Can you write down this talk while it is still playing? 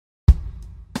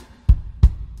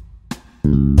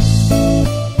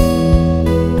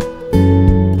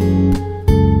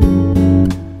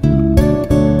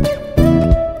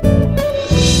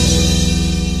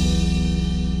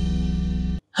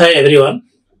Hi everyone,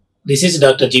 this is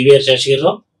Dr. GVR Seshagiri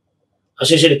Rao,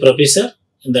 Associate Professor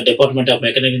in the Department of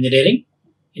Mechanical Engineering,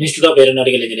 Institute of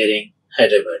Aeronautical Engineering,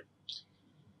 Hyderabad.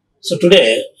 So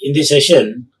today in this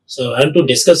session, I want to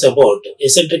discuss about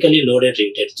eccentrically loaded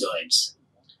riveted joints.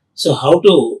 So how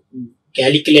to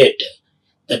calculate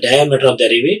the diameter of the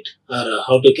rivet or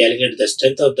how to calculate the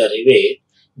strength of the rivet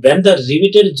when the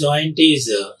riveted joint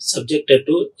is subjected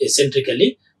to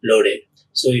eccentrically loaded.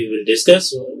 So we will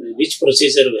discuss which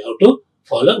procedure we have to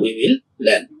follow, we will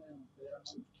learn.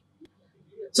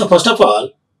 So first of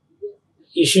all,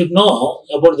 you should know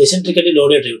about the eccentrically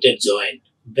loaded riveted joint.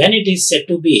 When it is said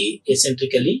to be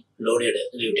eccentrically loaded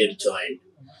riveted joint.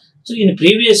 So in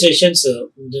previous sessions,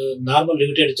 the normal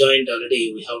riveted joint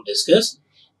already we have discussed.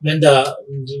 When the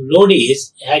load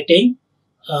is acting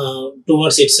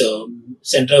towards its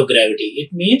center of gravity,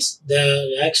 it means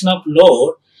the action of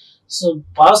load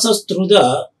passes through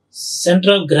the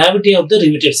center of gravity of the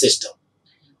riveted system.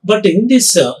 But in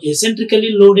this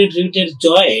eccentrically loaded riveted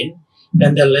joint,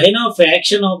 when the line of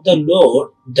action of the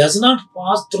load does not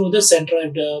pass through the center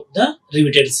of the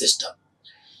riveted system.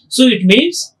 So it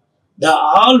means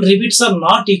all rivets are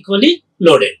not equally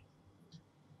loaded.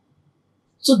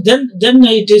 So then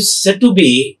it is said to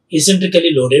be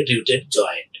eccentrically loaded riveted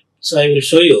joint. So I will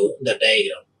show you the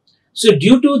diagram. So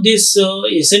due to this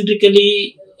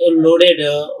eccentrically loaded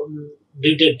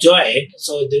riveted joint,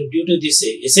 due to this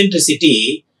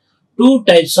eccentricity, two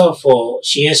types of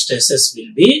shear stresses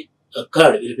will be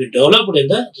developed in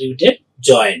the riveted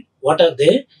joint. What are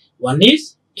they? One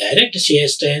is direct shear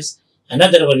stress,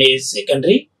 another one is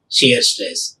secondary shear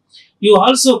stress. You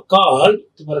also call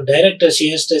for direct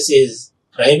shear stress is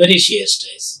primary shear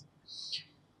stress.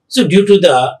 So due to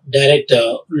the direct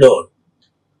load.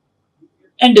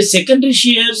 And the secondary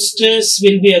shear stress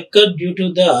will be occurred due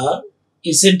to the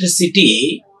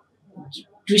eccentricity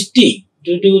twisting.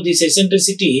 Due to this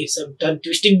eccentricity, some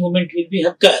twisting movement will be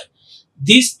occur.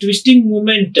 This twisting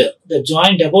movement, the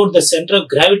joint about the center of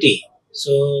gravity.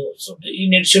 So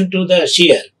in addition to the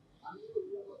shear,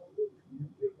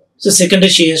 so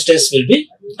secondary shear stress will be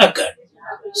occurred.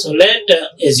 So let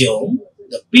assume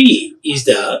the P is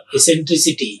the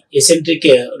eccentric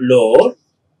load,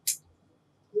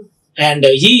 and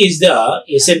E is the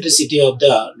eccentricity of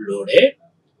the loaded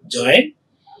joint.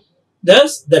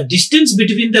 Thus, the distance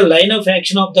between the line of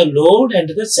action of the load and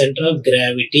the center of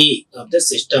gravity of the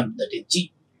system, that is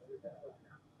G.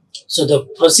 So the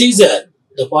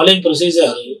following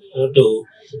procedure to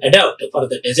adopt for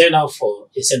the design of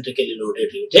eccentrically loaded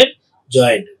riveted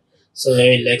joint. So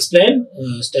I will explain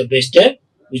step by step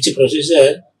which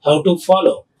procedure how to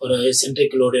follow for a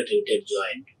eccentric loaded riveted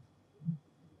joint.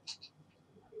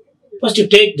 First you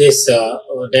take this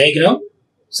diagram.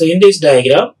 So in this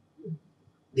diagram,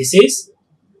 this is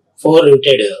 4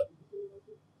 riveted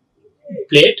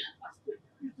plate.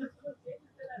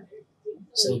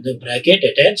 So the bracket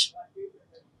attached,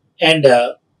 and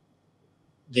the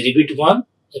rivet 1,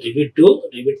 rivet 2,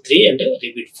 rivet 3 and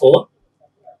rivet 4.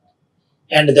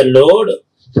 And the load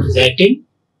is acting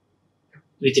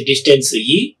with distance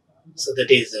E. So that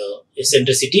is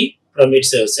eccentricity from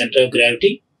its center of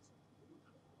gravity.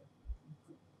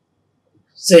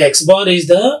 So X bar is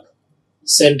the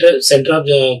center of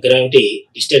the gravity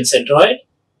distance centroid,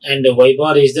 and Y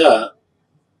bar is the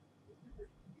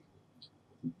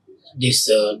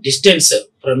distance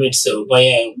from its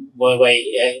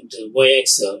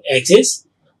y-x axis.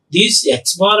 These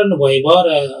X bar and Y bar,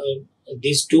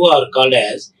 these two are called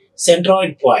as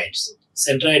centroid points.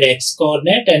 Centroid X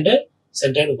coordinate and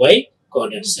centroid Y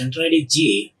coordinate. Centroid is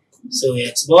G. So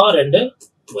X bar and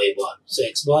Y bar. So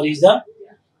X bar is the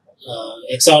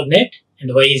X ordinate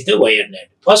and Y is the Y ordinate.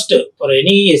 First, for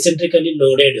any eccentrically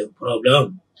loaded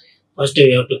problem, first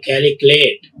we have to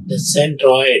calculate the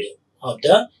centroid of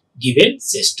the given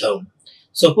system.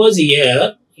 Suppose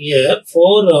here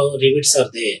 4 rivets are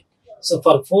there. So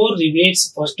for 4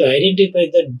 rivets, first to identify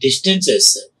the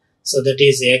distances. So that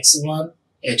is X1,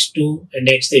 X2 and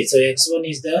X3. So X1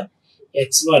 is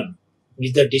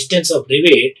the distance of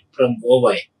rivet from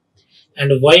OY,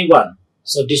 and Y1.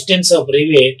 So distance of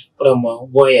rivet from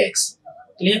YX.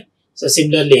 Clear? So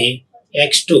similarly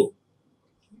X2,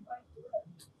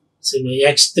 similarly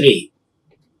X3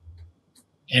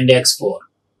 and X4.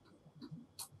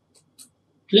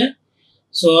 Clear?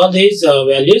 So all these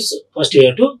values first you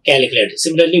have to calculate.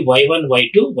 Similarly Y1,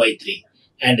 Y2, Y3,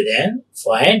 and then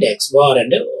find X bar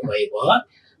and Y bar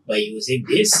by using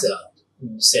this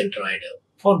centroid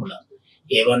formula.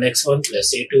 A1x1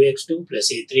 plus A2x2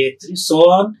 plus A3x3, so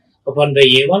on upon by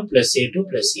A1 plus A2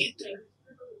 plus A3.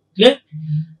 Clear?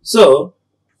 So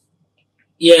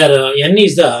here n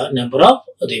is the number of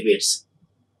rivets.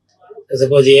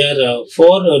 Suppose here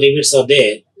 4 rivets are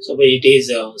there. Suppose it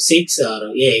is 6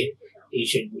 or 8. You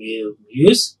should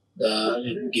use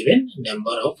the given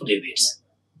number of rivets.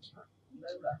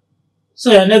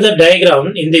 So another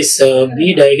diagram in this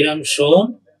B diagram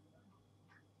shown.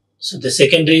 So the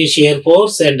secondary shear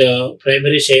force and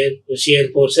primary shear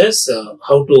forces,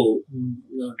 how to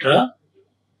draw.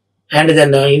 And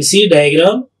then in C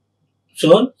diagram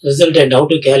shown resultant, how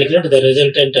to calculate the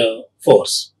resultant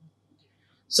force.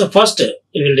 So first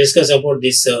we will discuss about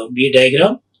this B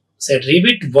diagram. Set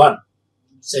rivet 1.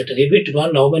 Set rivet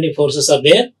 1, how many forces are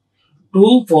there?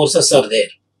 2 forces are there.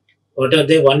 What are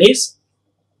they? One is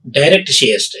direct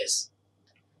shear stress.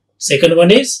 Second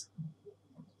one is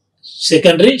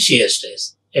secondary shear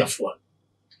stress, F1.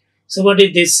 So what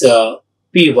is this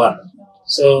P1?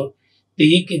 So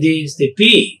the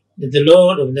P, the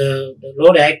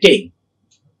load acting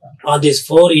on these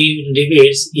 4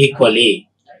 rivets equally.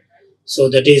 So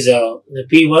that is the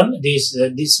P1,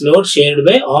 this load shared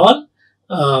by all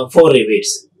 4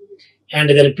 rivets. And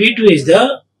then P2 is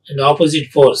the opposite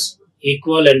force,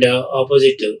 equal and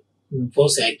opposite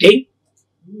force acting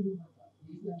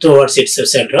towards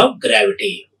its center of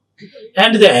gravity.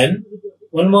 And then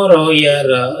one more over here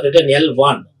written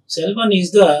L1. So L1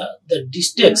 is the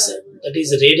distance, that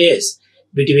is radius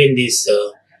between this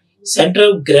center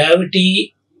of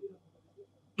gravity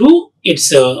to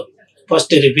its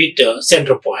first rivet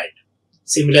center point.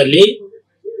 Similarly,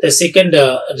 the second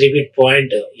rivet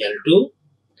point L2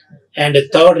 and the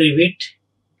third rivet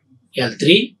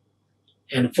L3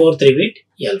 and fourth rivet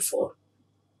L4.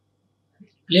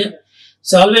 Clear?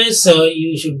 So always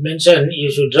you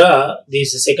should draw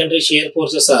these secondary shear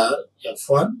forces are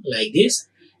F1 like this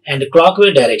and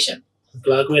clockwise direction.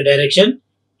 Clockwise direction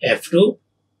F2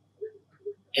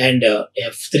 and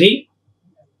F3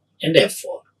 and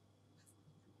F4.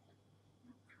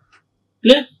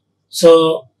 Clear?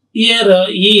 So here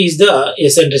E is the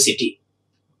eccentricity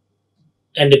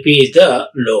and P is the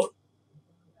load.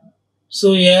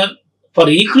 So here for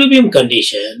equilibrium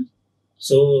condition,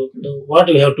 so what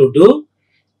we have to do,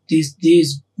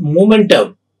 this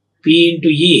momentum P into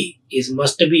E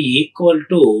must be equal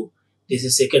to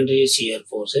this secondary shear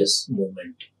forces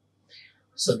moment.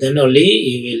 So then only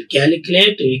we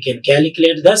can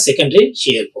calculate the secondary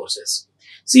shear forces.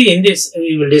 See, in this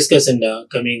we will discuss in the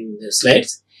coming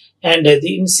slides. And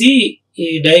in C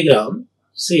diagram,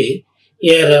 see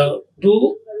here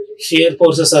 2 shear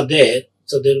forces are there.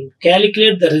 So they will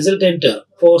calculate the resultant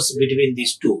force between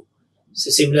these two. So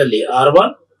similarly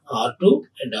R1, R2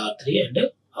 and R3 and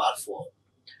R4.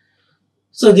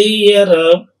 So the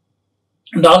here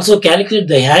and also calculate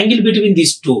the angle between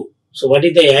these two. So what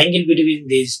is the angle between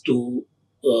these two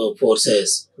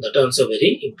forces? That also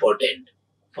very important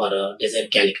for design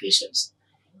calculations.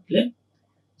 Okay?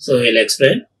 So I will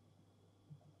explain.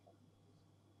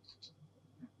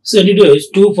 So introduce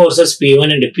 2 forces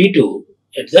P1 and P2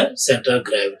 at the center of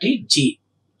gravity G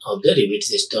of the rivet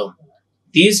system.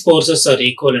 These forces are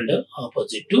equal and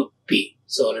opposite to P.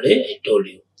 So already I told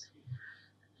you.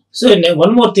 So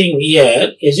one more thing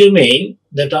here, assuming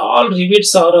that all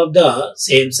rivets are of the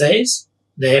same size,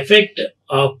 the effect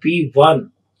of P1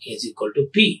 is equal to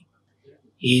P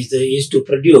is to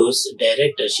produce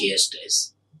direct shear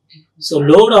stress. So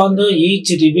load on the each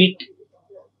rivet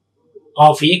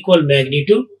of equal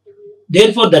magnitude.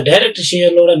 Therefore, the direct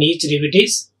shear load on each rivet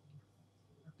is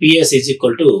PS is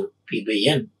equal to P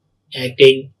by N,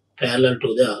 acting parallel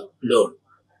to the load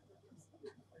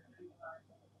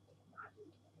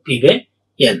P by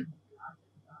N.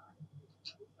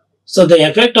 So the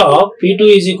effect of P2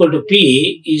 is equal to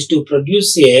P is to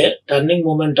produce a turning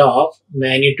moment of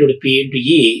magnitude P into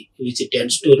E, which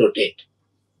tends to rotate.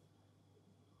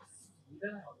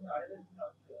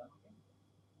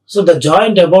 So the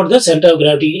joint about the center of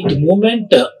gravity, the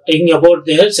movement taking about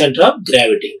their center of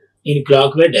gravity in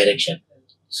clockwise direction.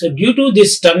 So due to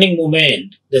this turning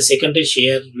moment, the secondary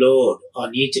shear load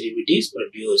on each rivet is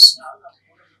produced.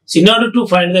 So in order to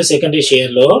find the secondary shear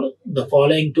load, the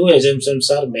following 2 assumptions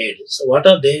are made. So what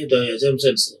are they? The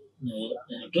assumptions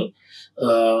to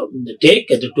take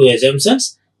the 2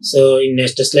 assumptions. So in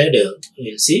next slide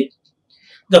we will see.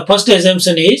 The first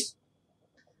assumption is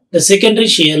the secondary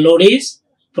shear load is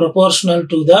proportional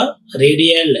to the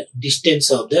radial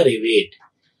distance of the rivet.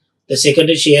 The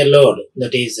secondary shear load,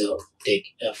 that is take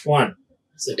F1,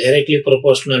 so directly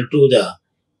proportional to the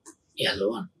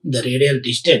L1, the radial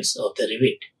distance of the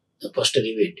rivet, the first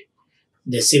rivet.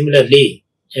 Then similarly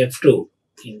F2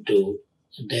 into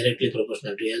directly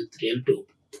proportional to L3, L2,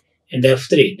 and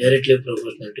F3 directly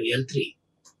proportional to L3,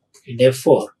 and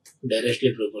F4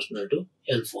 directly proportional to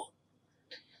L4.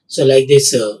 So like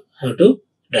this how to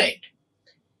write.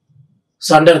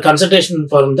 So under concentration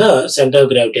from the center of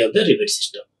gravity of the rivet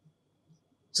system.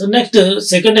 So next,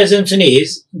 second assumption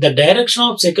is the direction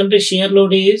of secondary shear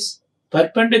load is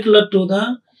perpendicular to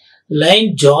the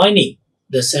line joining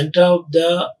the center of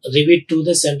the rivet to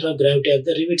the center of gravity of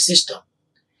the rivet system.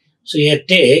 So here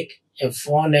take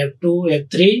F1, F2,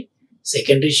 F3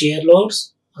 secondary shear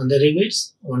loads on the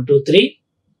rivets 1, 2, 3,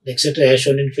 etc. as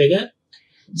shown in figure.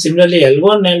 Similarly,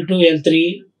 L1, L2,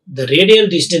 L3 the radial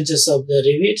distances of the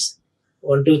rivets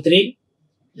 1, 2, 3,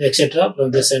 etc.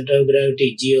 from the center of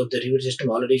gravity G of the rivet system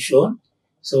already shown.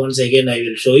 So once again I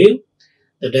will show you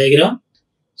the diagram.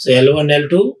 So L1,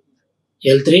 L2,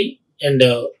 L3 and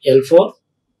L4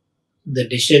 the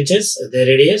distances, the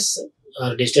radius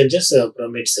or distances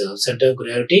from its center of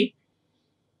gravity,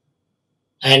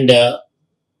 and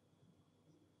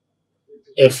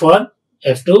F1,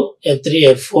 F2, F3,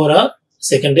 F4 are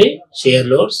secondary shear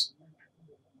loads,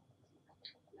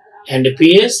 and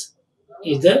PS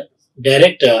is the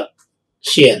direct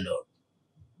shear load.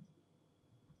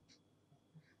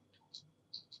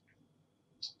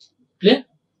 Clear?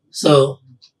 So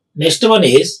next one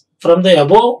is from the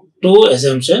above two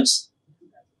assumptions.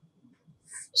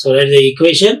 So write the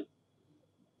equation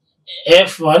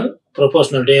F1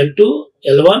 proportional to L2,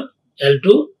 L1,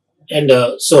 L2 and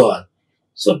so on.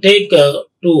 So take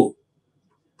 2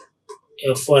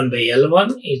 F1 by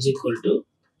L1 is equal to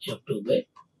F2 by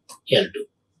L2.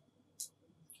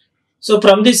 So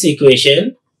from this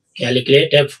equation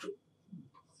calculate F2.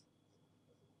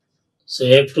 So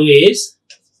F2 is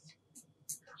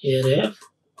here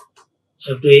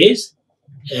F2 is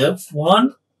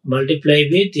F1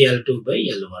 multiplied with L2 by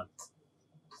L1.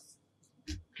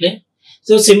 Okay.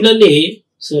 So similarly,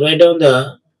 so write down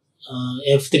the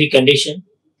F3 condition.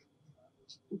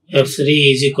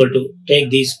 F3 is equal to take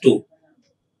these two.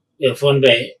 F1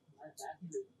 by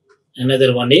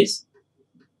another one is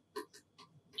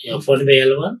F1 by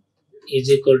L1 is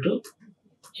equal to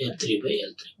F3 by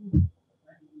L3.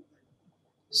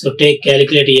 So take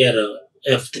calculate here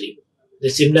F3.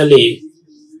 Similarly,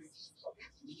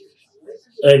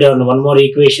 write down one more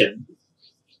equation.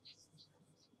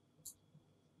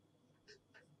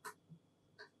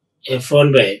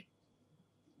 F1 by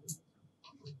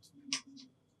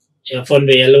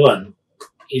L1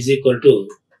 is equal to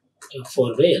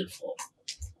F4 by L4.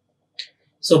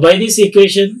 So by this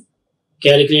equation,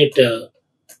 calculate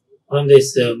on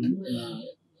this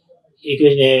equation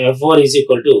F4 is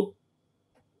equal to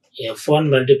F1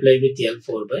 multiplied with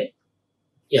L4 by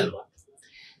L1.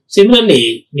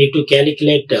 Similarly, need to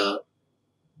calculate F1,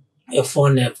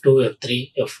 F2,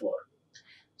 F3, F4.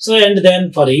 So and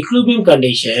then for equilibrium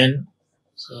condition,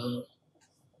 so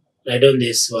write down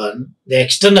this one,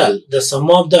 the sum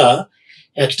of the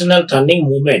external turning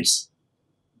movements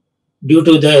due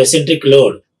to the eccentric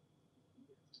load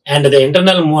and the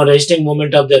internal resting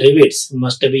moment of the rivets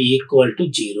must be equal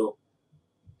to 0.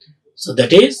 So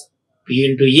that is P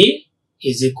into E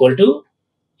is equal to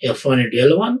F1 into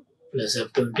L1 plus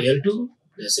F2 into L2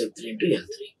 plus F3 into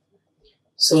L3.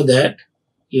 So that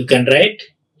you can write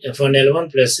F1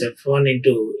 L1 plus F1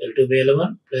 into L2 by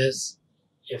L1 plus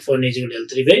F1 is equal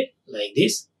to L3 by like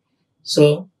this.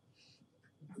 So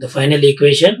the final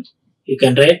equation you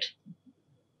can write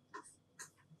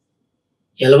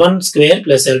L1 square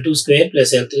plus L2 square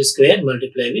plus L3 square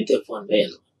multiplied with F1 by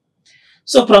L1.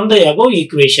 So from the above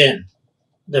equation,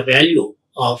 the value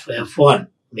of F1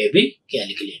 may be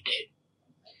calculated.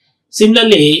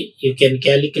 Similarly, you can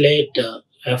calculate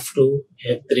F2,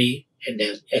 F3 and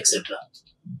etc.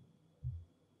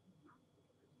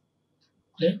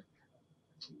 Okay.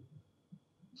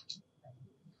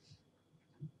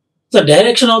 The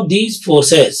direction of these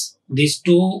forces, these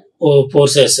two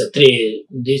forces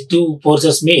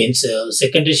means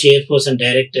secondary shear force and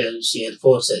direct shear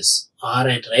forces are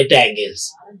at right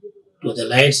angles to the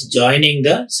lines joining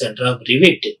the center of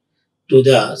rivet to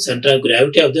the center of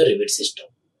gravity of the rivet system,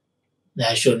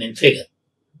 as shown in figure.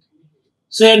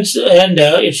 So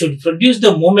it should produce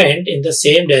the moment in the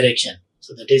same direction.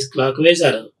 So that is clockwise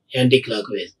or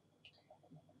anti-clockwise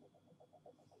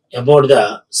about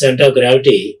the center of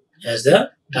gravity as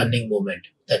the turning moment.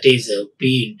 That is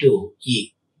P into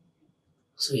E.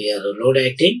 So here load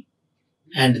acting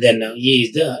and then E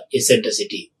is the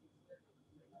eccentricity.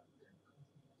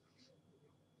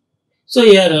 So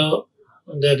here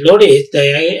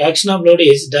the action of load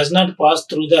is does not pass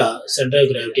through the center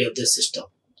of gravity of the system.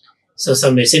 So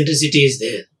some eccentricity is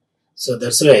there. So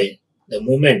that's why the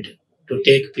moment to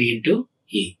take P into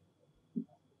E.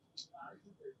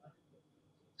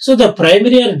 So the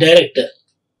primary or direct,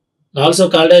 also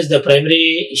called as the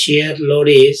primary shear load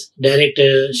is direct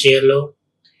shear load,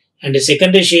 and the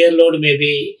secondary shear load may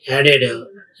be added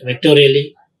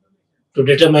vectorially to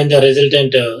determine the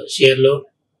resultant shear load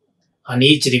on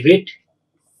each rivet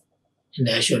in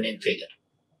as shown in figure.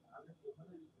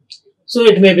 So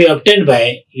it may be obtained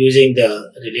by using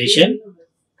the relation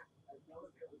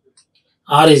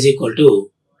R is equal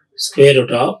to square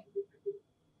root of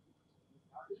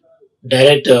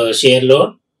direct shear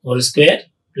load whole square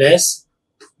plus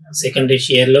secondary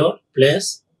shear load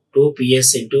plus 2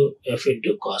 ps into f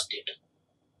into cos theta.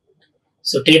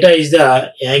 So theta is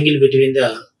the angle between the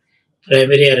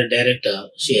primary or direct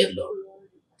shear load.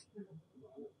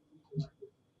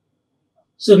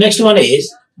 So next one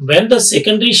is, when the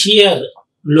secondary shear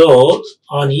load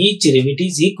on each rivet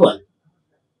is equal,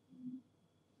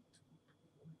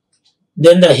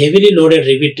 then the heavily loaded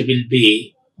rivet will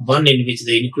be one in which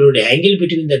the included angle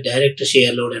between the direct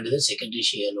shear load and the secondary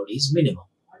shear load is minimum.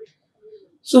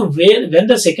 So when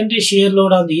the secondary shear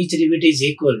load on each rivet is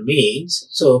equal means,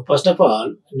 so first of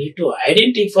all, need to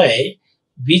identify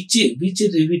which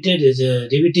rivet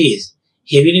is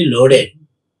heavily loaded.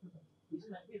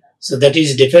 So that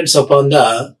is depends upon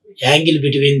the angle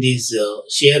between this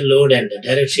shear load and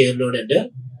direct shear load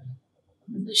and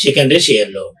secondary shear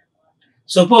load.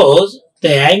 Suppose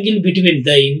the angle between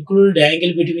the included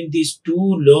angle between these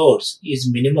two loads is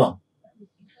minimum.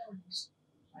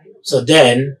 So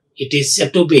then it is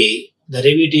said to be, the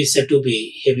rivet is said to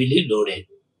be heavily loaded.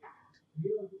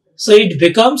 So it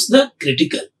becomes the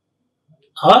critical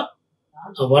or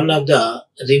one of the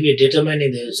rivet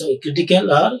determining the, so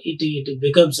critical or it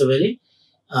becomes a very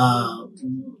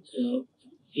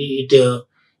it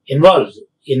involves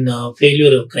in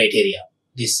failure criteria,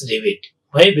 this rivet.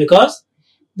 Why? Because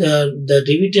the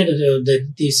riveted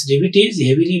this rivet is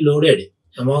heavily loaded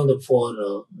among the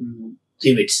four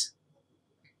rivets.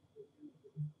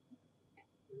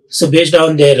 So based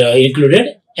on their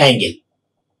included angle.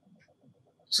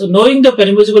 So knowing the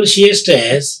permissible shear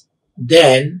stress,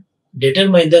 then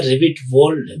determine the rivet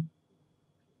wall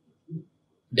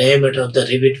diameter of the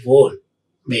rivet wall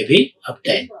may be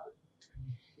obtained.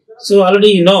 So already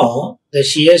you know the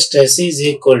shear stress is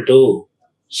equal to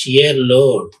shear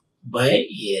load by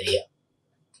area.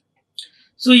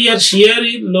 So here shear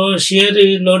load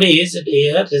is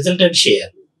here resultant shear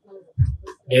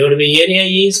divided by area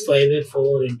is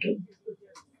 5/4 into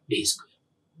d square.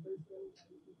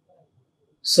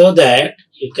 So that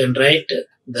you can write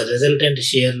the resultant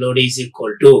shear load is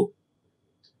equal to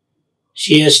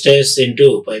shear stress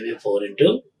into 5/4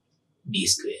 into d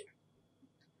square.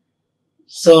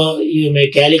 So you may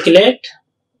calculate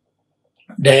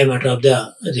diameter of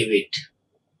the rivet.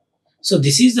 So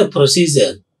this is the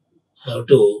procedure how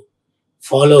to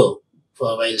follow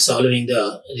for while solving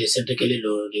the eccentrically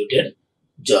loaded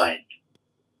joint.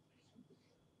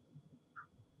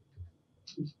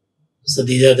 So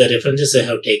these are the references I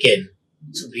have taken.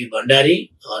 So V.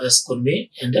 Bandari, R.S. Kurmi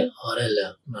and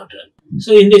R.L. Natran.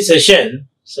 So in this session,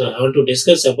 so I want to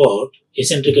discuss about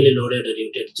eccentrically loaded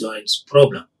riveted joints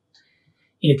problem.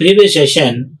 In previous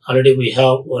session, already we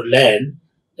have learned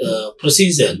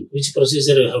procedure, which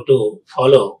procedure we have to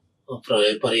follow for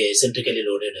eccentrically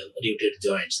loaded riveted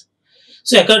joints.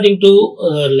 So according to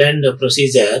learned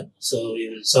procedure, so we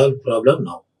will solve problem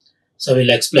now. So we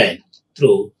will explain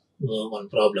through one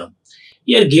problem.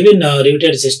 Here given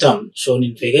riveted system shown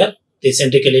in figure, the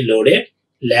eccentrically loaded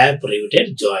lap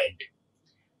riveted joint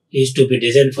is to be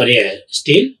designed for a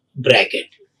steel bracket.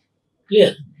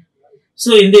 Clear?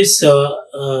 So in this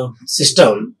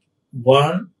system,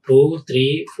 1, 2,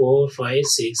 3, 4, 5,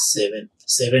 6,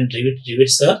 7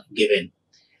 rivets are given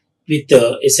with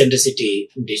eccentricity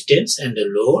distance and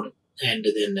load, and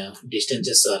then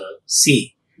distances are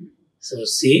C. So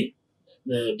C,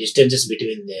 the distances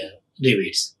between the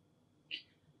rivets.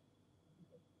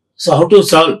 So how to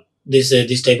solve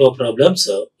this type of problems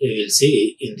we will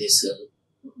see in this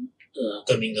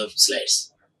coming up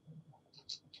slides.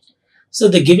 So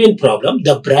the given problem,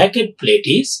 the bracket plate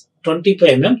is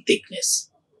 25 mm thickness.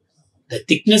 The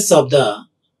thickness of the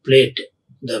plate,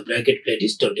 the bracket plate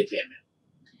is 25 mm.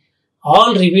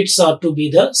 All rivets are to be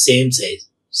the same size,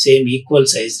 same equal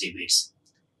size rivets.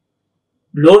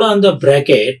 Load on the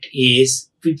bracket is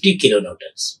 50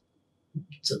 kilonewtons.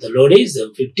 So the load is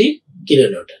 50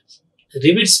 kilonewtons.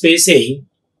 Rivet spacing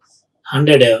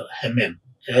 100 mm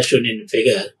as shown in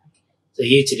figure. So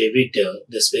each rivet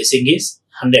the spacing is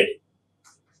 100.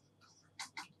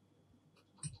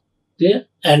 Clear?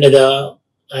 And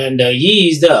E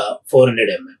is the 400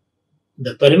 mm.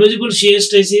 The permissible shear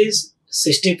stress is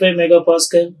 65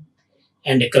 megapascal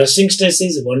and the crushing stress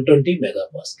is 120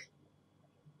 megapascal.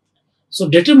 So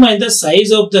determine the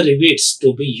size of the rivets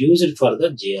to be used for the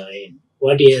joint.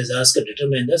 what he has asked,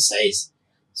 determine the size.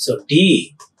 So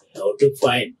D, how to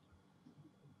find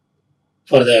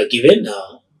for the given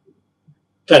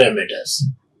parameters.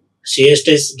 Shear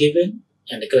stress given,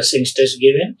 and crushing stress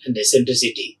given, and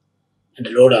eccentricity, and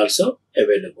load also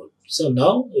available. So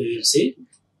now we will see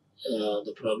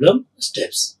the problem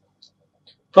steps.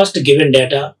 First, given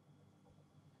data,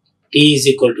 T is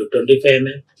equal to 25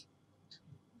 mm,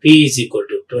 P is equal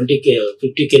to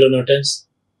 50 kilonewtons,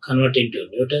 convert into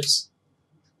newtons,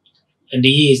 and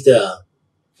E is the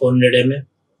 400 mm,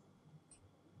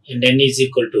 and N is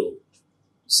equal to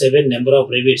 7, number of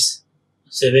rivets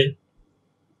 7,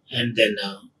 and then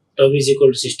tau is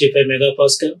equal to 65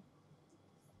 megapascal,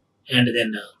 and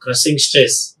then crushing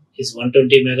stress is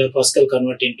 120 megapascal,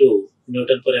 convert into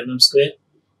Newton per mm square.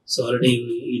 So already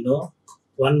you know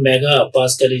 1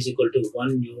 megapascal is equal to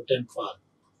 1 Newton per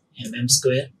mm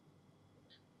square.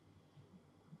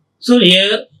 So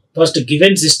here first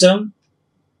given system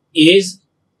is,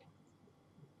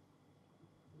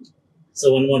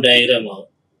 so one more diagram of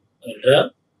draw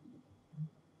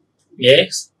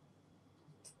X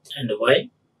and Y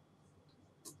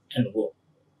and O.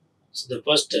 So the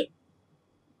first step,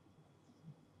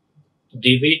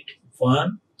 rivet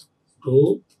 1,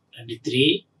 2 and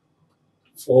 3,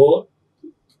 4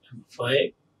 and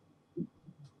 5,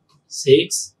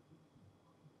 6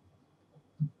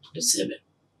 and 7.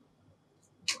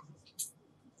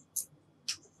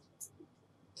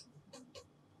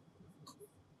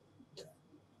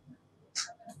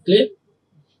 Clear?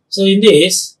 So in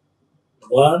this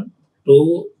 1,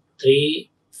 2,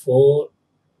 3, 4,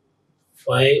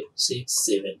 5, 6,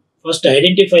 7. First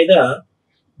identify the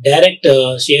direct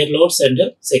shear loads and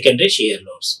secondary shear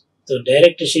loads. So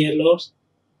direct shear loads,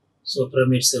 so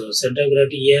from its center of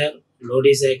gravity here, load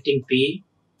is acting P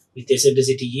with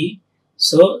eccentricity E.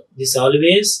 So this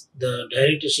always the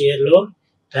direct shear load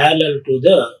parallel to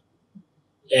the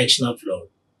action of load.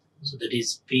 So that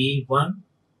is P1,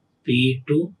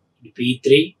 P2,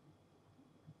 P3.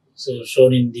 So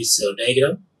shown in this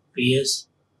diagram, PS.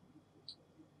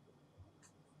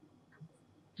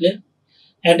 Clear?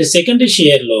 And the secondary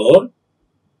shear load,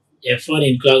 F1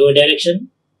 in clockwise direction,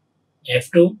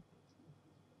 F2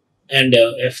 and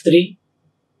F3,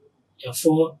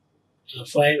 F4,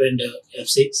 F5 and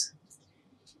F6.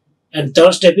 And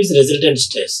third step is resultant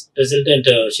stress, resultant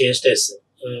shear stress.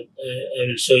 I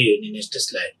will show you in the next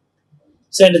slide.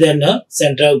 So and then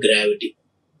center of gravity.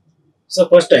 So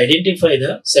first identify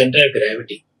the center of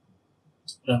gravity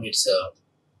from its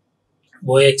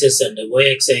y-axis and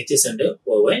y-axis and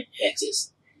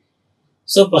y-axis.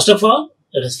 So first of all,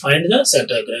 let us find the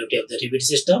center of gravity of the rivet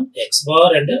system, x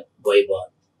bar and y bar.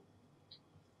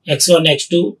 x1,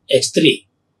 x2, x3.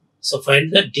 So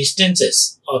find the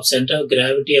distances of center of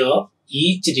gravity of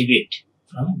each rivet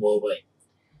from OY.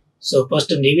 So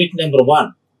first rivet number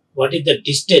 1, what is the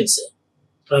distance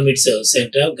from its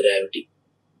center of gravity?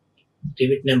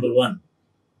 Rivet number 1,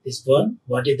 this one,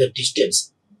 what is the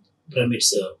distance from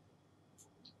its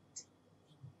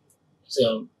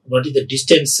so what is the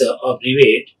distance of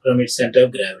rivet from its center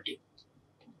of gravity?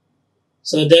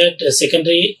 So that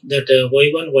secondary, that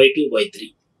y1, y2,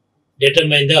 y3.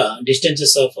 Determine the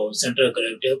distances of center of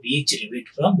gravity of each rivet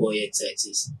from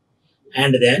y-axis.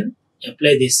 And then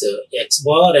apply this x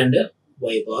bar and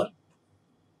y bar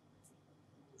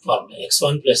formula.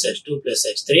 x1 plus x2 plus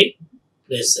x3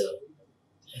 plus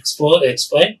x4,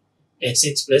 x5,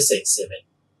 x6 plus x7.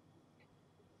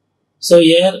 So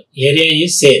here area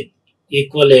is same,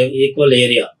 equal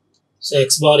area. So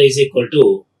x bar is equal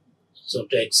to, so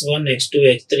to x1, x2,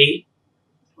 x3,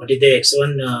 what is the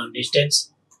x1 distance?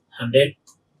 100,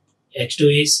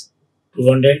 x2 is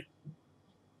 200.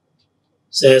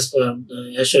 So as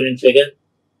shown in figure,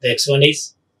 the x1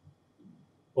 is,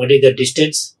 what is the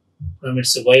distance from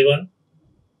its y1?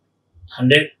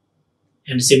 100,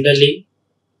 and similarly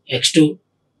x2,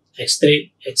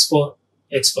 x3, x4,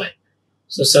 x5.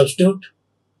 So substitute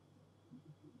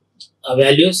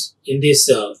values in this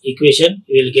equation,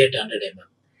 you will get 100 mm.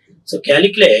 So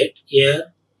calculate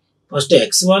here first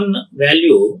x1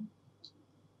 value.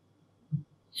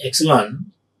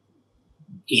 x1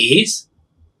 is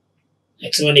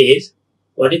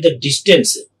what is the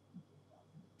distance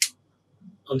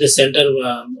of the center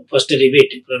first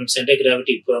rivet from center of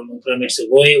gravity from its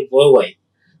y.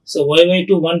 So y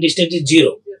to 1 distance is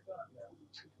 0.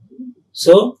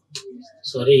 So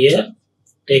sorry, here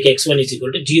take x1 is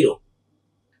equal to 0.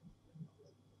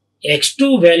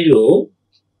 x2 value,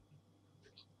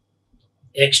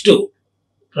 x2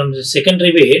 from the second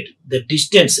rivet, the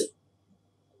distance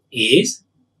is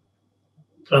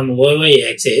from y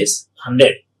axis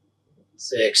 100.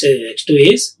 So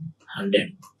x2 is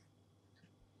 100.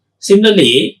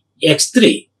 Similarly,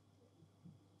 x3,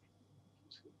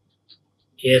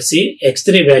 here see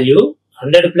x3 value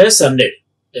 100 plus 100,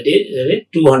 that is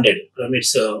 200 from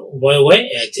its y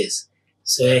axis.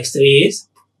 So x3 is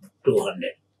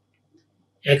 200.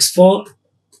 x4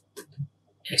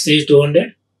 is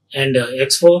 200 and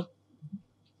x4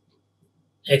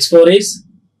 is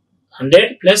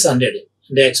 100 plus 100.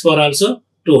 The x4 also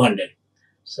 200.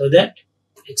 So that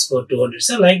x4 200.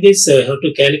 So like this, how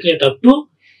to calculate up to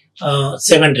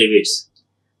 7 rivets.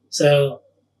 So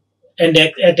and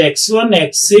at x1,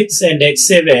 x6 and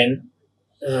x7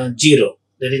 0.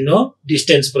 There is no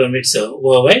distance from its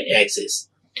y axis.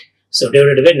 So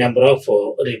divided by number of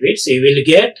rivets, you will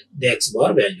get the x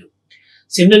bar value.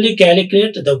 Similarly,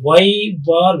 calculate the y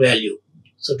bar value.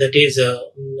 So that is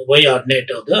y ordinate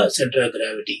of the center of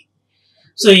gravity.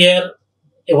 So here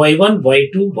y1,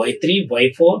 y2, y3,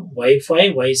 y4,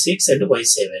 y5, y6 and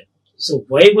y7. So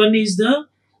y1 is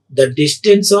the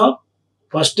distance of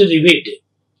first rivet.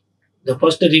 The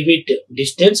first rivet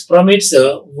distance from its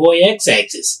y-x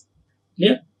axis.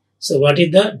 Yeah. So what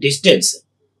is the distance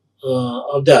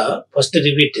of the first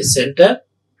rivet center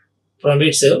from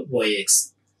its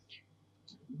y-x?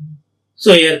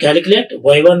 So here calculate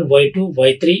y1, y2,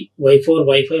 y3, y4,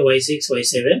 y5, y6,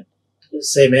 y7,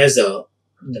 same as the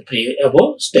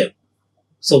above step.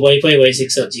 So y5,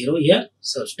 y6 are 0 here,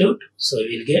 substitute. So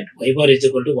we will get y bar is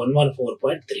equal to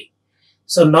 114.3.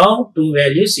 So now two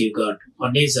values you got.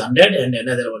 One is 100 and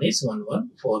another one is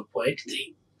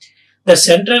 114.3. The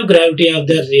center of gravity of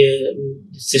the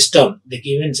system, the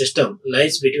given system,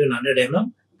 lies between 100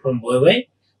 mm from y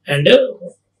and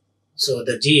so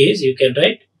the g is, you can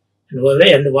write, and y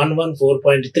and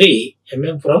 114.3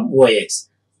 mm from yx.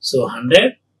 So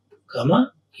 100,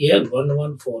 comma, here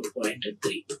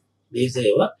 114.3. This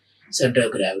is our center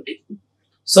of gravity.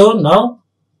 So now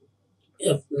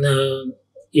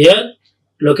here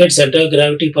locate center of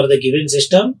gravity for the given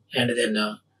system and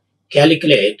then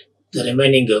calculate the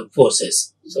remaining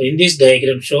forces. So in this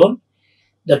diagram shown,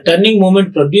 the turning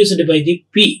moment produced by the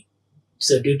P,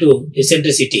 so due to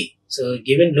eccentricity. So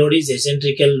given load is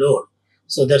eccentrical load.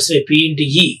 So that's why P into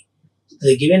E.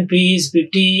 The given P is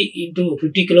 50 into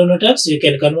 50 kilonewtons. You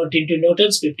can convert into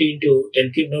newtons, 50 into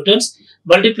 10 cube newtons.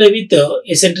 Multiply with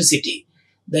eccentricity.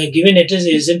 The given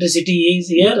eccentricity is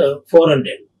here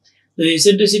 400. The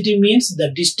eccentricity means the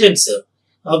distance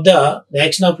of the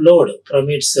action of load from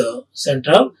its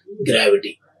center of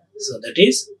gravity. So that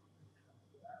is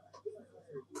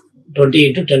 20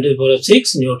 into 10 to the power of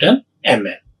 6 Newton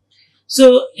mm.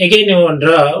 So again you want to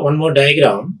draw one more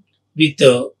diagram with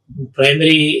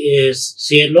primary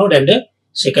shear load and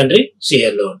secondary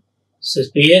shear load. So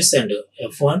PS and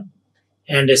F1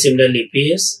 and similarly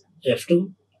PS,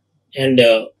 F2 and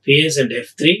PS and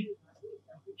F3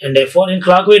 and F4 in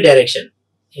clockwise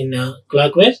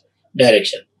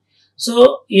direction.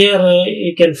 So here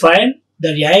you can find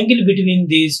the angle between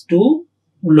these two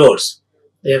loads,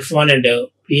 the F1 and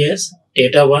PS,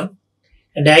 theta 1,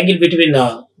 and angle between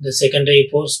the secondary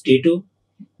force T2,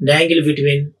 the angle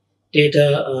between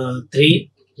theta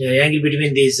 3, the angle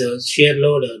between these shear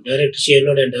load, direct shear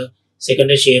load and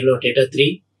secondary shear load theta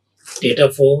 3, theta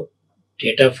 4,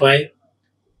 theta 5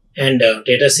 and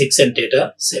theta 6 and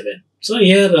theta 7. So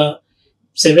here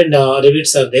 7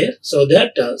 rivets are there, so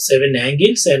that 7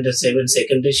 angles and 7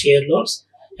 secondary shear loads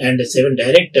and 7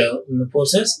 direct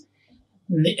forces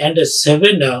and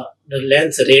 7 the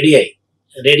length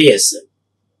radius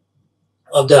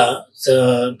of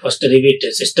the first rivet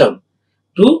system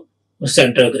to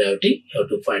center of gravity. You have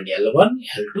to find L1,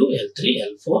 L2, L3,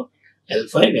 L4,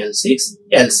 L5, L6,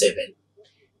 L7.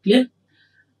 Clear?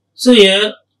 So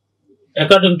here,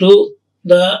 according to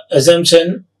the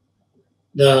assumption,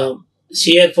 the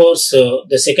shear force,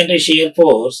 the secondary shear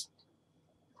force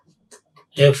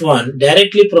F1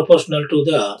 directly proportional to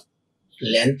the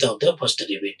length of the first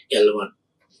rivet L1.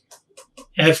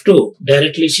 F2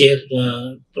 directly shear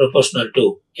proportional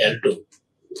to L2.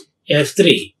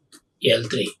 F3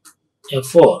 L3.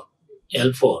 F4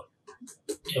 L4.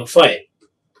 F5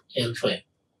 L5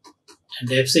 and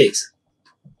F6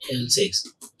 L6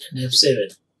 and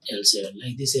F7 L7.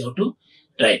 Like this you have to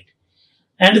write.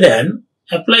 And then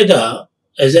apply the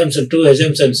assumption, two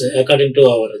assumptions according to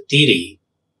our theory.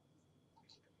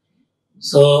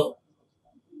 So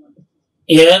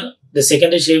here the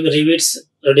secondary shear rivets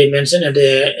already mentioned at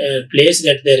the place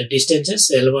that their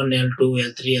distances L1, L2,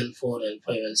 L3, L4, L5,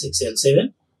 L6,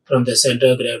 L7 from the center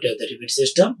of gravity of the rivet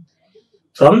system.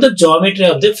 From the geometry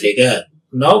of the figure,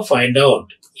 now find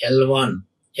out L1,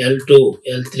 L2,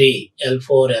 L3,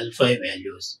 L4, L5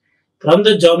 values. From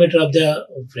the geometry of the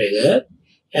figure,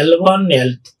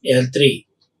 L1, L3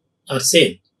 are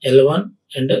same. L1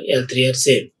 and L3 are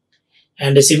same.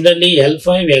 And similarly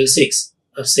L5, L6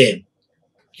 are same.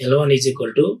 L1 is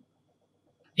equal to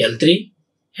L3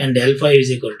 and L5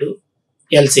 is equal to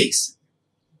L6.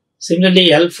 Similarly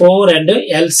L4 and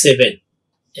L7.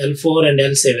 L4 and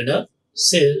L7 are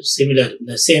similar,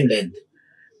 the same length.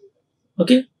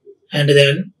 Okay. And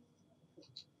then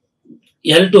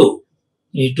L2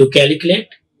 need to calculate.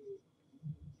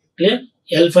 Clear?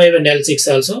 L5 and L6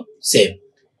 also same.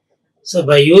 So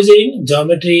by using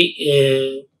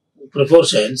geometry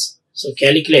proportions, so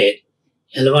calculate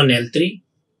L1, L3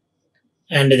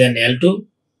 and then L2,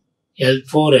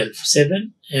 L4,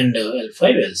 L7 and L5,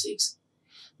 L6.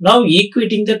 Now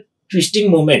equating the twisting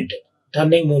moment,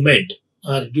 turning moment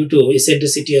are due to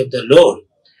eccentricity of the load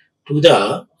to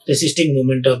the resisting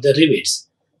moment of the rivets.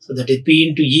 So that is P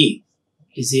into E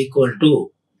is equal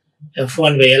to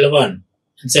F1 by L1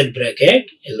 inside bracket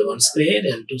L1 square,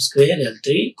 L2 square,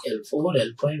 L3, L4,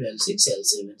 L5, L6,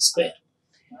 L7 square.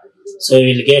 So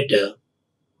we will get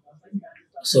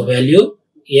so value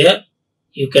here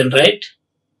you can write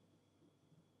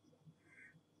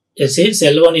since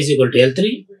L1 is equal to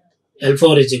L3,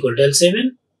 L4 is equal to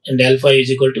L7 and L5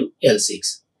 is equal to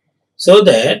L6. So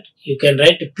that you can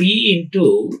write P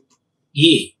into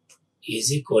E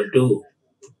is equal to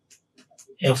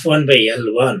F1 by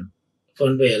L1.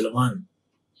 F1 by L1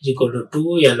 is equal to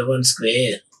 2 L1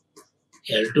 square,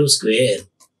 L2 square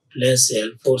plus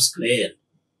L4 square,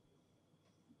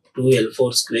 2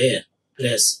 L4 square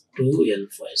plus 2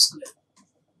 L5 square.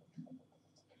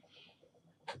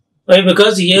 Why?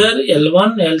 Because here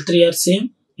L1, L3 are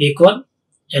same, equal,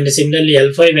 and similarly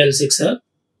L5, L6 are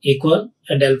equal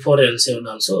and L4, L7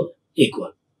 also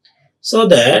equal. So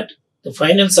that the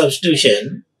final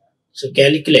substitution, so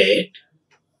calculate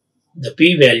the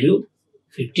P value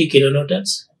 50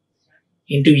 kilonewtons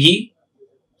into E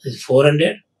is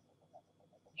 400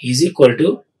 is equal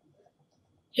to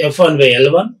F1 by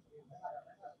L1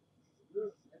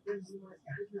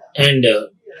 and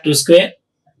 2 square,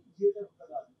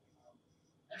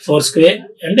 4 square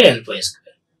and L5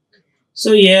 square.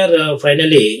 So here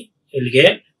finally you will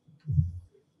get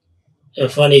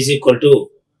F1 is equal to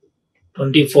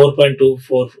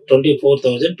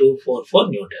 24,244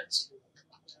 newtons.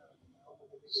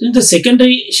 Since the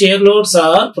secondary shear loads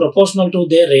are proportional to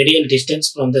their radial distance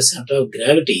from the center of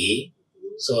gravity,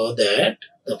 so that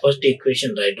the first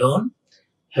equation write down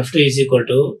F2 is equal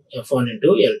to F1 into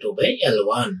L2 by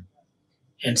L1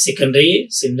 and secondary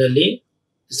similarly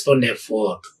this one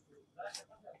F4.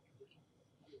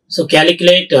 So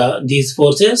calculate these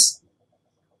forces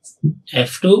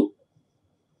F2,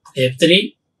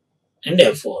 F3 and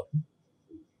F4.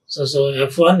 So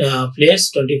F1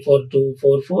 place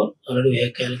 24,244 already we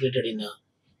have calculated in a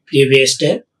previous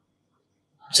step.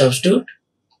 Substitute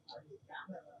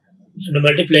and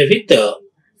multiply with the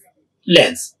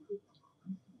length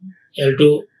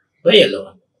L2 by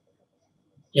L1,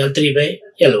 L3 by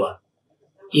L1,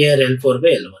 here L4 by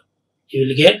L1. You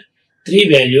will get three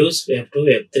values F2,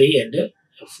 F3 and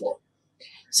F4.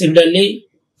 Similarly,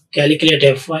 calculate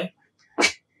F5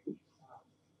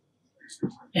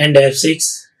 and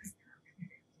F6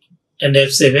 and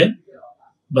F7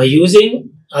 by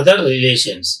using other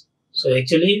relations. So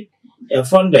actually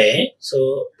F1 by,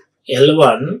 so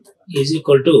L1 is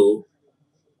equal to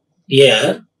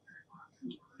here,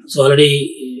 so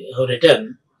already have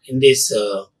written in this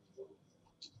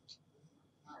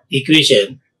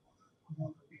equation.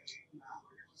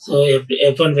 So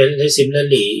F1 value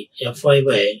similarly F5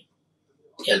 by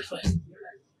L5.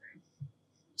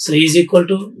 So is equal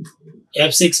to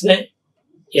F6 by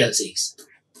L6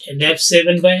 and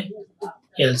F7 by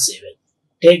L7.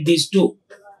 Take these two.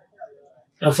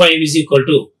 F5 is equal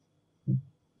to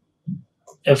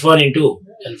F1 into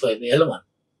L5 by L1.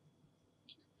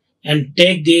 And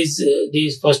take these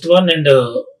first one and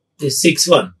this sixth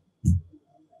one.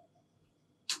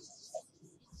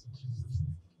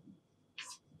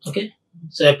 Okay.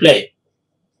 So apply.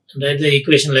 Write the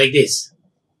equation like this.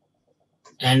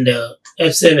 And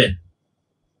F7.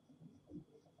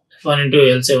 F1 into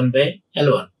L7 by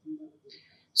L1.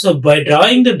 So by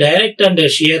drawing the direct and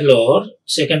shear load,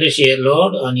 secondary shear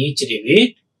load on each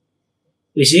rivet,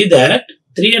 we see that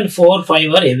 3 and 4,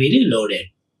 5 are heavily loaded.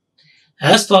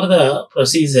 As for the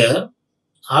procedure,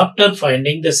 after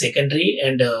finding the secondary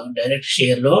and direct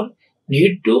shear load,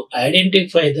 need to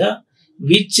identify the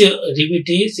which rivet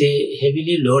is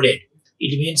heavily loaded.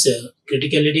 It means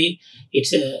criticality.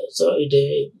 It's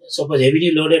suppose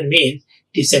heavily loaded means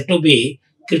it is said to be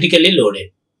critically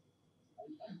loaded.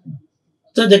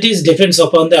 So that is depends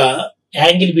upon the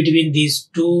angle between these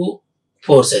two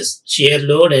forces, shear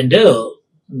load and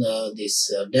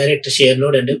this direct shear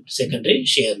load and secondary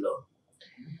shear load.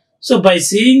 So by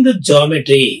seeing the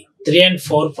geometry, 3 and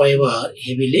 4, 5 are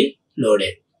heavily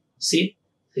loaded. See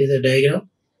the diagram.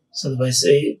 So by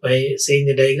seeing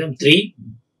the diagram, 3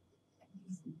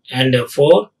 and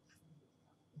 4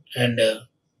 and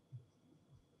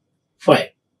 5.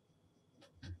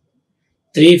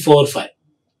 3, 4, 5.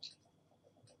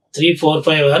 3, 4,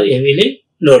 5 are heavily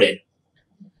loaded.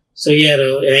 So here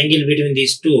angle between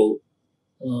these two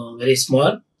very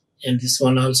small, and this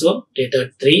one also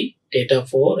theta 3, theta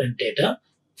 4 and theta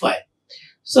 5.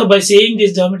 So by seeing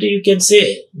this geometry, you can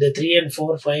say the 3 and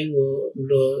 4, 5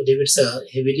 rivets are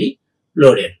heavily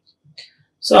loaded.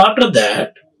 So after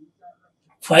that,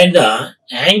 find the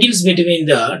angles between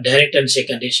the direct and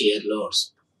secondary shear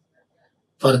loads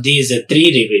for these 3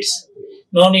 rivets.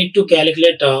 No need to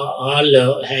calculate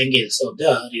all angles of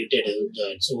the riveted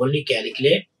joint. So only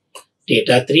calculate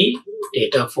theta 3,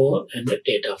 theta 4 and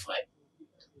theta 5.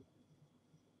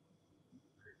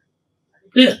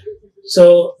 Clear?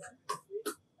 So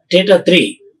theta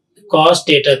 3, cos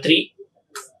theta 3,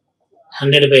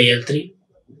 100 by L3.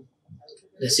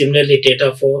 Similarly,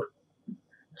 theta 4,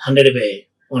 100 by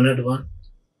 101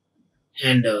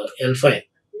 and L5.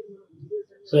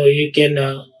 So you can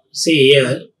see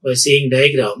here by seeing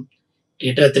diagram,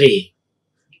 theta 3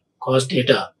 cos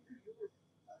theta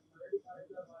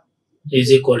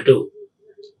is equal to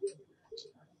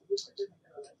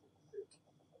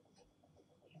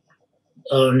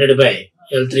 100 by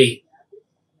L3.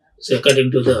 So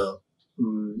according to the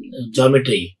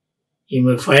geometry, you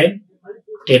may find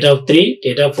theta 3,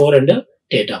 theta 4 and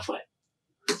theta 5.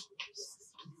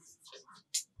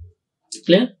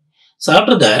 Clear? So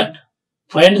after that,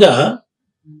 find the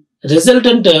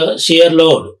resultant shear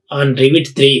load on rivet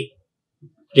 3,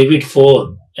 rivet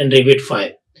 4 and rivet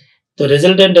 5. The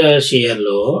resultant shear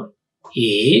load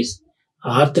is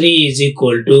R3 is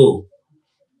equal to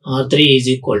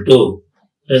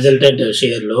resultant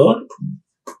shear load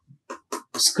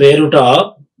square root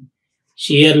of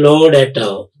shear load at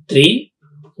 3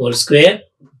 whole square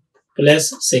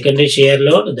plus secondary shear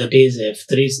load, that is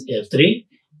F3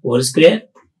 whole square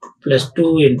plus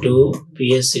 2 into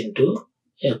PS into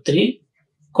F3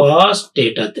 cos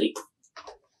theta 3.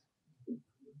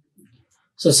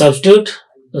 So substitute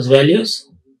those values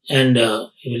and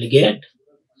you will get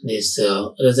this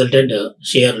resultant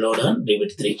shear load on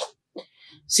rivet 3.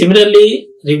 Similarly,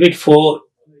 rivet 4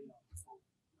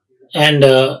 and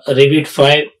rivet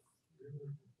 5,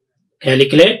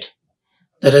 calculate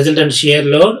the resultant shear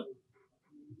load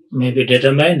may be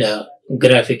determined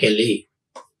graphically.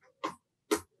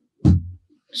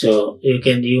 So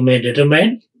you may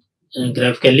determine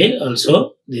graphically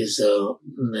also this the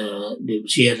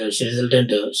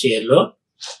resultant shear load.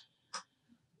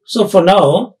 So for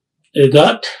now, we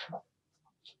got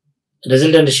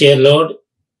resultant shear load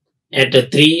at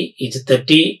 3 is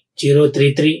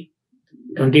 30,033,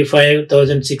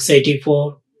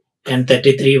 25,684 and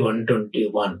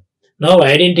 33,121. Now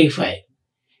identify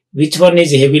which one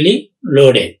is heavily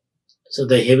loaded. So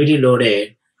the heavily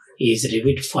loaded is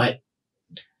rivet 5.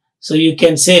 So you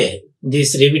can say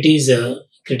this rivet is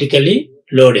critically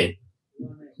loaded.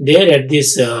 There at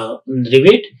this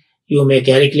rivet, you may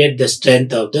calculate the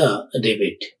strength of the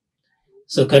rivet.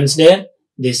 So consider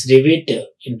this rivet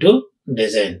into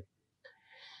design.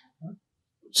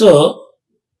 So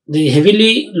the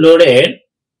heavily loaded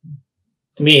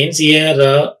means here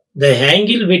the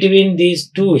angle between these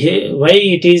two, why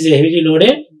it is heavily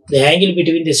loaded? The angle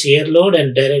between the shear load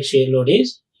and direct shear load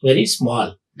is very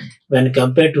small when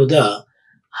compared to the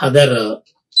other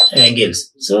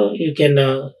angles. So you can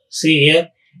see here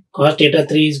cos theta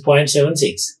 3 is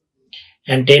 0.76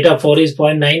 and theta 4 is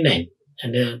 0.99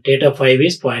 and theta 5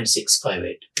 is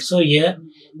 0.658. So here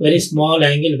very small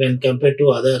angle when compared to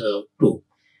other two.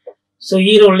 So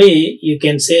here only you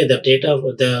can say the theta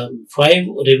the 5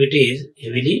 rivet is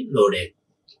heavily loaded.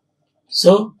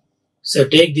 So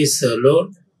take this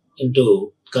load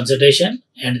into consideration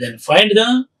and then find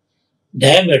the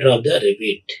diameter of the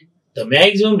rivet. The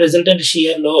maximum resultant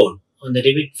shear load on the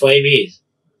rivet 5 is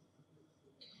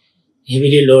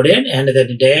heavily loaded and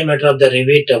the diameter of the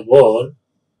rivet wall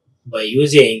by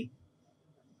using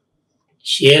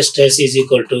shear stress is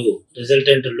equal to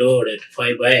resultant load at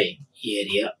 5 by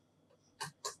area.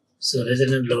 So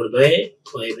resultant load by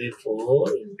 5 by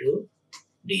 4 into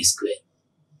d square.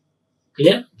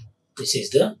 Clear? This is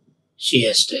the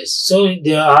shear stress. So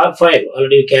there are 5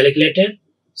 already calculated.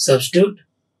 Substitute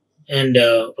and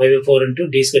 5 by 4 into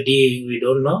d square. D we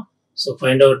don't know. So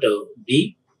find out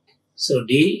d. So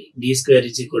d square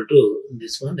is equal to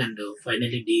this one and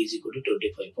finally d is equal to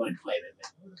 25.5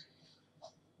 mm.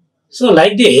 So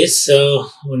like this,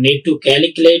 we need to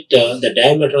calculate the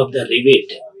diameter of the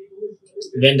rivet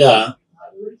when the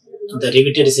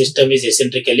riveted system is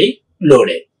eccentrically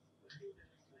loaded.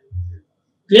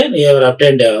 Clear? We have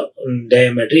obtained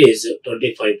diameter is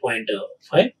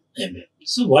 25.5 mm.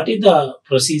 So what is the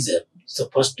procedure? So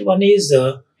first one is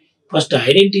first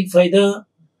identify the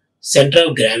center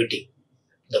of gravity.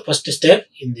 The first step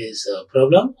in this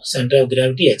problem, center of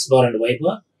gravity x bar and y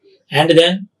bar, and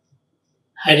then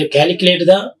I had to calculate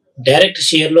the direct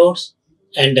shear loads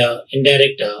and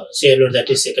indirect shear load, that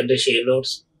is secondary shear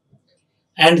loads,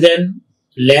 and then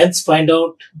lengths find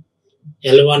out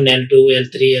L1, L2,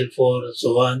 L3, L4,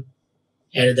 so on,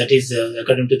 and that is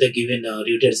according to the given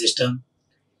routed system,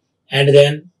 and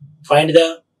then find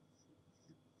the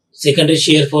secondary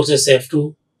shear forces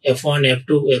F2, F1,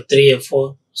 F2, F3,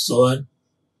 F4, so on,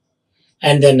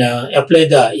 and then apply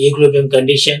the equilibrium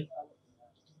condition,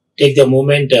 take the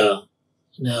moment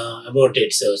about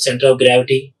its center of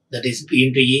gravity, that is P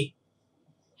into E,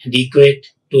 and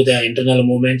equate to the internal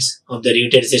moments of the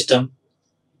routed system,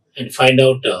 and find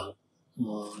out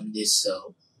this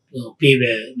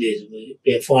P,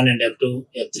 this F1 and F2,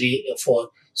 F3, F4,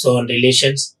 so on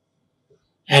relations,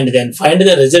 and then find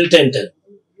the resultant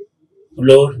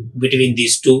load between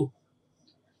these two,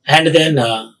 and then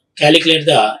calculate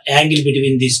the angle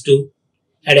between these two,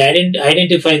 and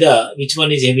identify the which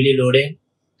one is heavily loaded.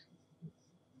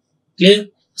 Clear?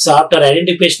 So after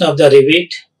identification of the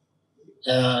rivet,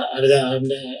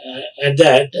 at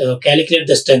that calculate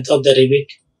the strength of the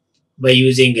rivet by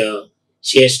using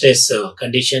shear stress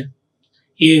condition.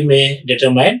 You may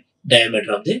determine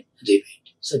diameter of the rivet.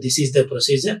 So this is the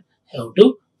procedure how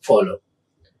to follow.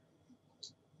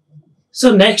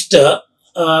 So next,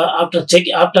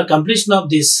 after completion of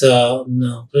this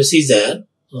procedure,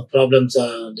 problems,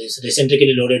 this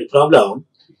eccentrically loaded problem,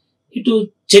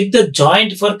 to check the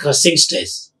joint for crushing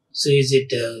stress. So is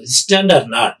it resistant or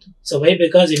not? So why?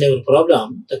 Because in our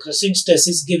problem, the crushing stress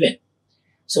is given.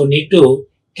 So need to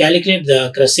calculate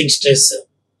the crushing stress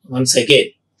once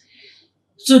again.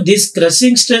 So this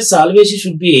crushing stress always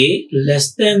should be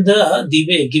less than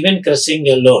the given crushing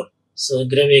load. So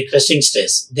crushing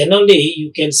stress. Then only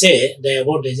you can say the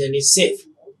above design is safe.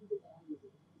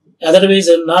 Otherwise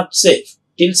not safe.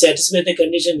 Till satisfy the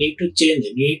condition, need to change,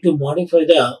 need to modify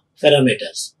the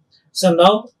parameters. So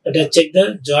now let us check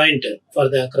the joint for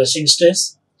the crushing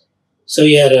stress. So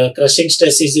here crushing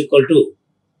stress is equal to,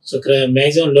 so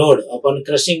maximum load upon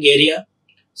crushing area.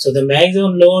 So the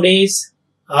maximum load is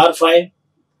R5.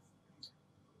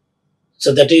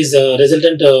 So that is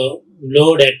resultant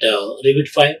load at rivet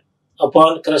 5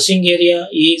 upon crushing area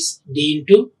is D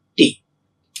into T.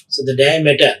 So the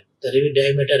diameter, the rivet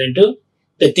diameter into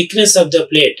the thickness of the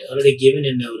plate already given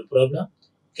in our problem.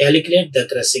 Calculate the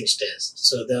crushing stress.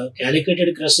 So the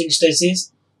calculated crushing stress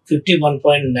is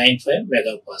 51.95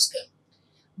 megapascal.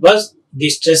 But the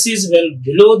stress is well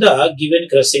below the given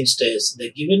crushing stress.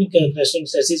 The given crushing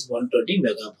stress is 120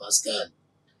 megapascal.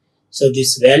 So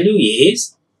this value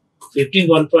is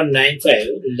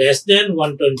 51.95 less than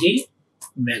 120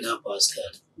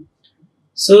 megapascal.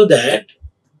 So the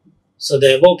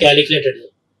above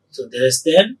calculated, so less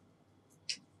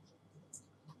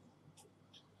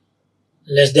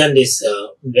than this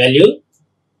value,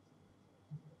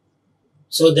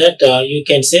 so that you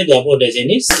can say the above design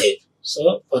is safe.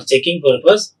 So for checking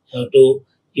purpose, you have to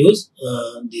use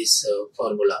this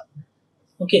formula.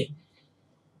 Okay.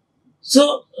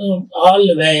 So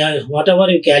whatever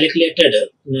you calculated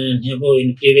above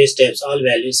in previous steps, all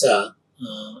values are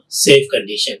safe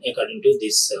condition according to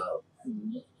this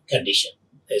condition,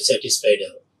 satisfied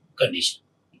condition.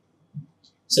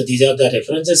 So these are the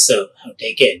references I have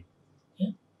taken. Yeah.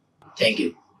 Thank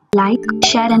you. Like,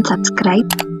 share and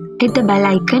subscribe. Hit the bell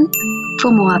icon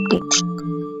for more updates.